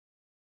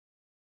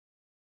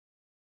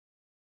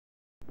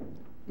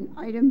And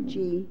item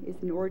G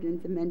is an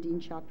ordinance amending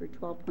Chapter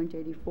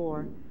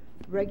 12.84,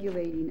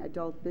 regulating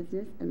adult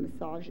business and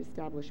massage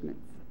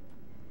establishments.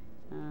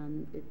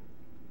 And this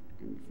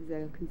is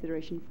a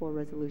consideration for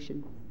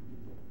resolution.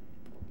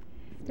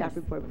 Staff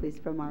report, please,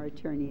 from our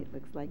attorney, it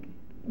looks like.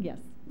 Yes,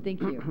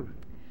 thank you.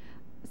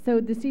 So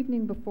this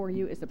evening before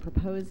you is a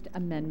proposed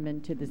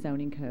amendment to the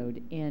zoning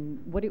code, and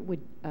what it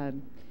would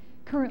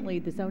currently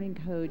the zoning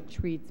code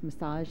treats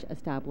massage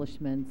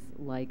establishments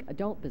like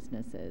adult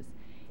businesses,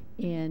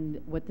 and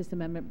what this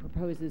amendment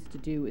proposes to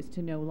do is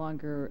to no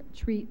longer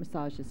treat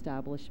massage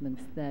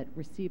establishments that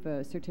receive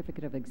a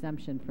certificate of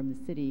exemption from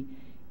the city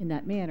in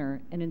that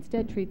manner, and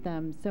instead treat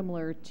them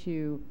similar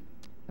to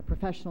a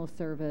professional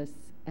service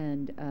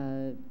and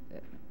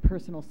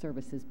personal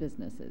services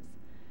businesses.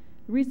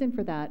 The reason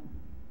for that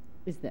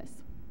is this.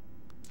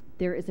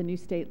 There is a new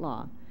state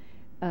law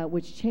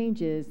which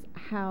changes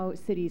how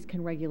cities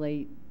can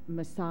regulate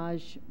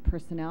massage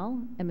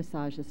personnel and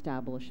massage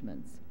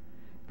establishments.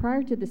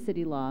 Prior to the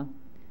state law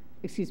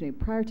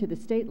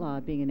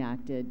being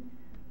enacted,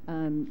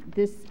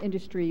 this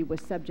industry was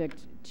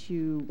subject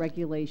to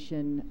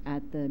regulation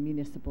at the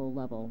municipal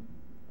level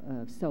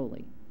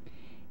solely.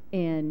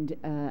 And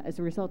as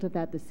a result of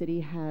that, the city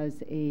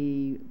has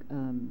a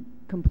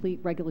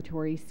complete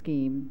regulatory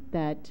scheme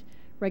that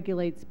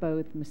regulates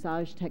both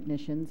massage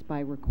technicians by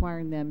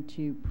requiring them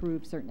to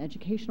prove certain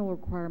educational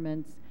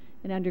requirements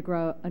and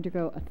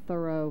undergo a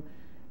thorough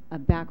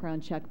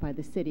background check by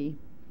the city,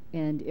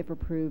 and if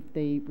approved,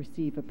 they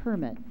receive a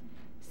permit.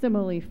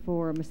 Similarly,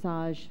 for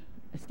massage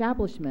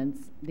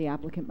establishments, the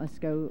applicant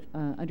must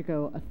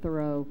undergo a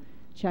thorough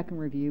check and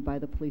review by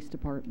the police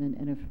department,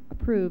 and if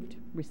approved,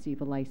 receive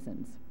a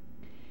license.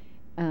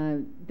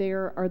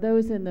 There are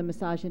those in the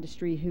massage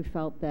industry who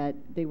felt that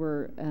they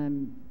were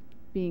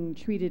being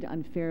treated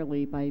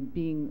unfairly by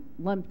being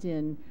lumped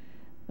in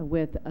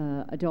with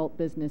adult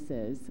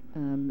businesses,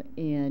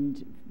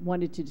 and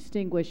wanted to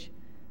distinguish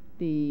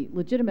the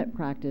legitimate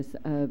practice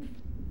of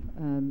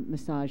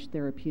massage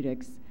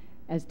therapeutics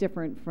as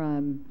different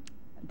from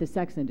the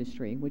sex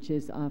industry, which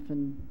is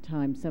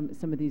oftentimes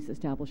some of these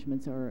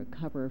establishments are a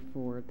cover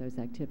for those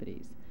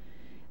activities.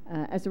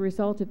 As a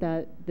result of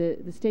that,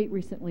 the state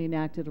recently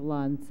enacted a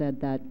law and said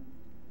that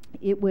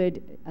it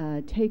would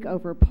take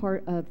over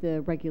part of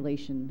the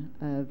regulation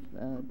of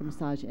the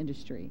massage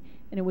industry.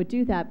 And it would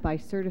do that by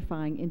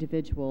certifying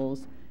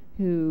individuals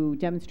who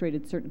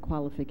demonstrated certain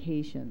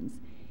qualifications.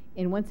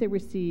 And once they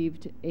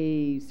received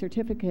a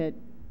certificate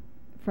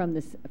from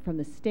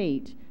the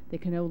state, they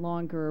can no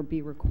longer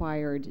be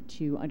required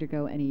to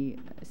undergo any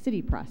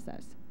city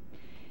process.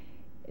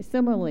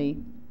 Similarly,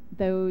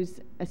 those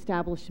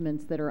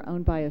establishments that are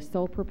owned by a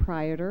sole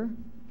proprietor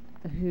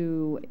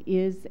who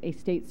is a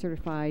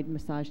state-certified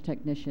massage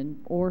technician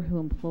or who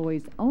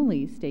employs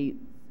only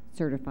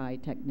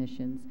state-certified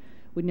technicians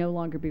would no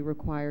longer be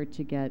required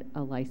to get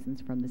a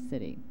license from the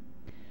city.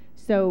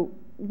 So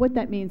what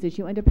that means is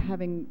you end up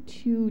having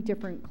two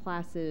different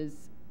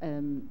classes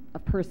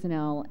of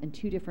personnel and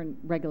two different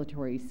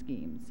regulatory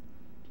schemes.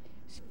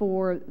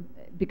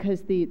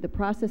 Because the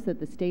process that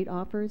the state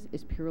offers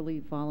is purely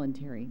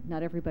voluntary.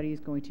 Not everybody is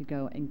going to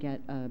go and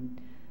get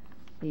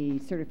a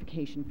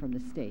certification from the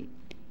state.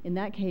 In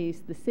that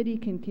case, the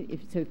city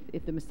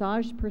if the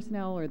massage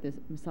personnel or the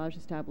massage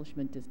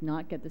establishment does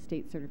not get the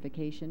state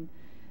certification,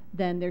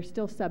 then they're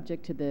still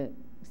subject to the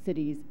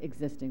city's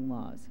existing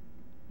laws.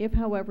 If,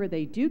 however,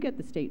 they do get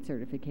the state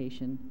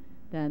certification,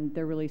 then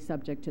they're really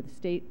subject to the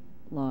state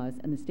laws,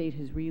 and the state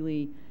has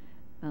really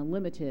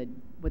limited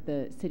what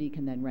the city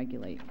can then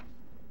regulate.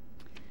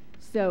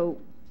 So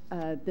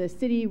the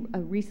city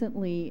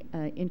recently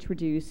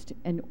introduced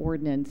an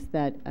ordinance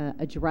that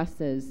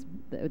addresses,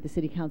 the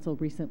city council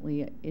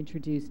recently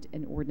introduced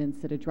an ordinance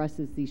that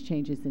addresses these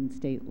changes in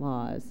state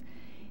laws.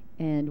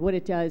 And what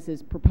it does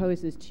is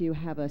proposes to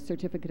have a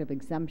certificate of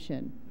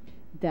exemption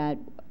that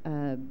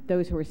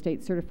those who are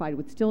state certified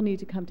would still need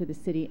to come to the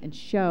city and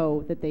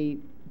show that they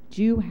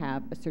do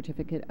have a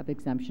certificate of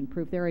exemption,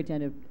 prove their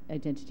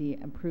identity,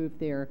 and prove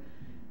their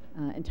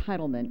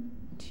entitlement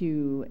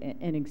to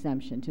an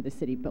exemption to the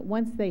city. But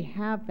once they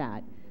have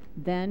that,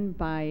 then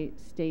by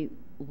state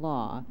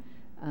law,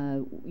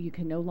 you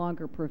can no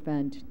longer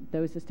prevent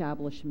those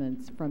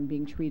establishments from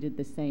being treated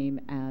the same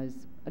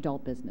as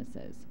adult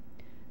businesses.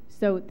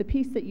 So the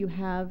piece that you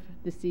have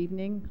this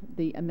evening,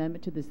 the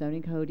amendment to the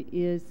zoning code,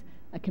 is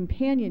a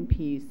companion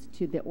piece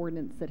to the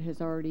ordinance that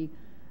has already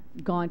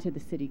gone to the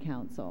city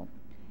council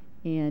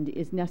and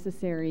is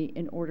necessary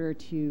in order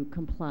to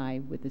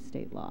comply with the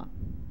state law.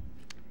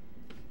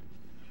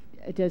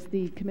 Does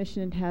the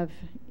commission have,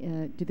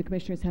 do the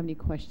commissioners have any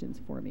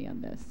questions for me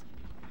on this?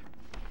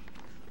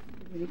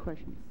 Any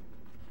questions?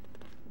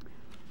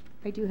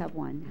 I do have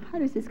one. How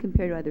does this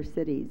compare to other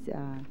cities?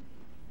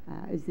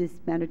 Is this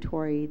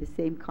mandatory, the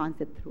same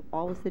concept through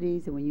all the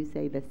cities? And when you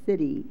say the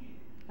city,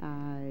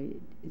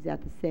 is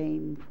that the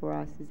same for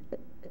us as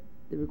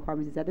the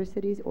requirements as other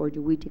cities, or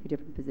do we take a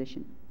different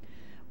position?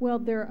 Well,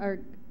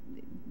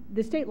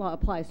 the state law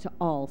applies to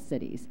all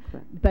cities.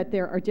 Correct. But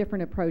there are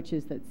different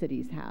approaches that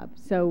cities have.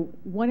 So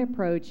one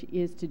approach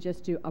is to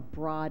just do a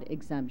broad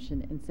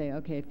exemption and say,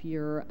 okay, if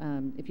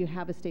you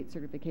have a state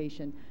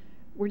certification,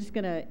 we're just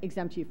going to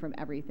exempt you from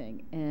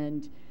everything.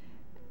 And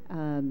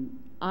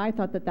I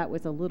thought that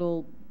was a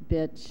little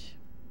bit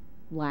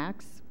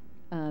lax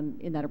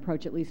in that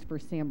approach, at least for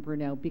San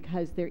Bruno,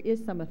 because there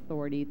is some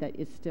authority that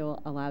is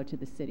still allowed to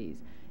the cities.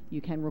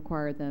 You can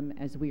require them,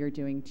 as we are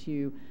doing,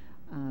 to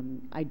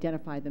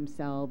identify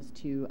themselves,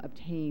 to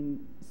obtain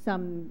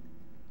some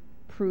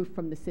proof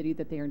from the city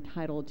that they are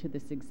entitled to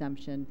this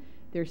exemption.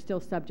 They're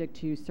still subject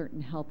to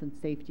certain health and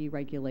safety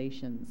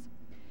regulations.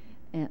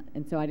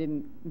 And so I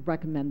didn't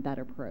recommend that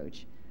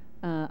approach.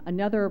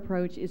 Another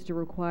approach is to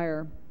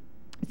require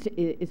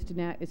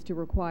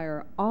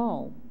require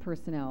all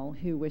personnel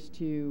who wish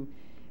to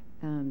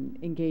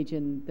engage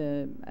in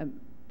the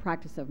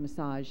practice of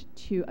massage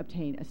to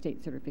obtain a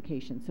state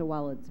certification. So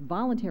while it's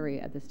voluntary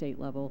at the state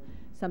level,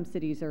 some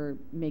cities are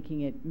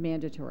making it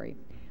mandatory.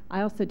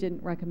 I also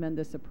didn't recommend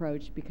this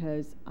approach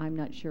because I'm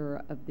not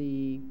sure of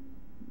the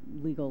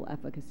legal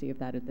efficacy of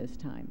that at this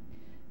time.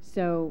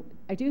 So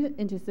I do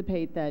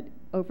anticipate that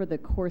over the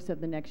course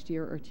of the next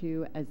year or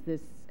two, as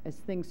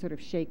things sort of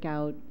shake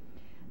out,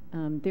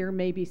 there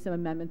may be some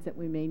amendments that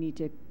we may need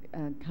to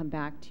come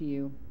back to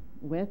you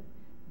with,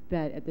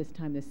 but at this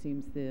time, this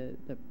seems the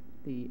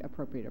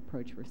appropriate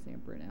approach for San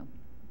Bruno.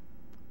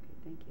 Okay,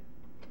 thank you.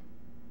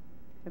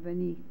 Are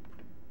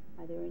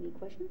there any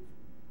questions?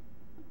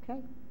 Okay,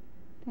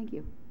 thank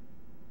you.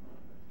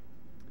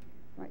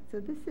 All right, so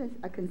this is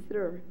a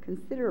consider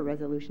a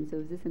resolution. So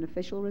is this an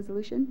official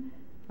resolution?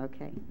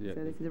 Okay, yeah,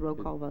 so this is a roll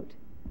call vote.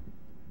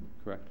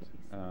 Correct.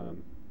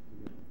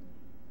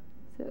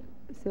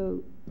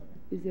 So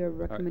is there a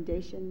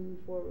recommendation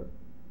for?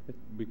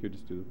 We could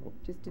just do the roll.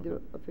 Just do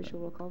the official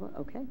roll call vote?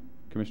 Okay.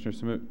 Commissioner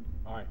Smoot?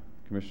 Aye.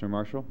 Commissioner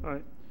Marshall?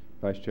 Aye.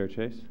 Vice Chair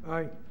Chase?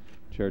 Aye.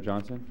 Chair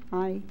Johnson?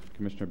 Aye.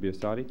 Commissioner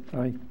Biasotti?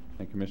 Aye.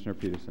 And Commissioner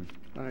Peterson?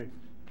 Aye.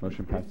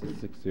 Motion passes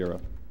 6-0.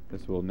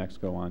 This will next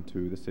go on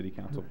to the City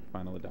Council for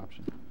final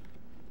adoption.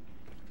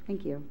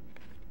 Thank you.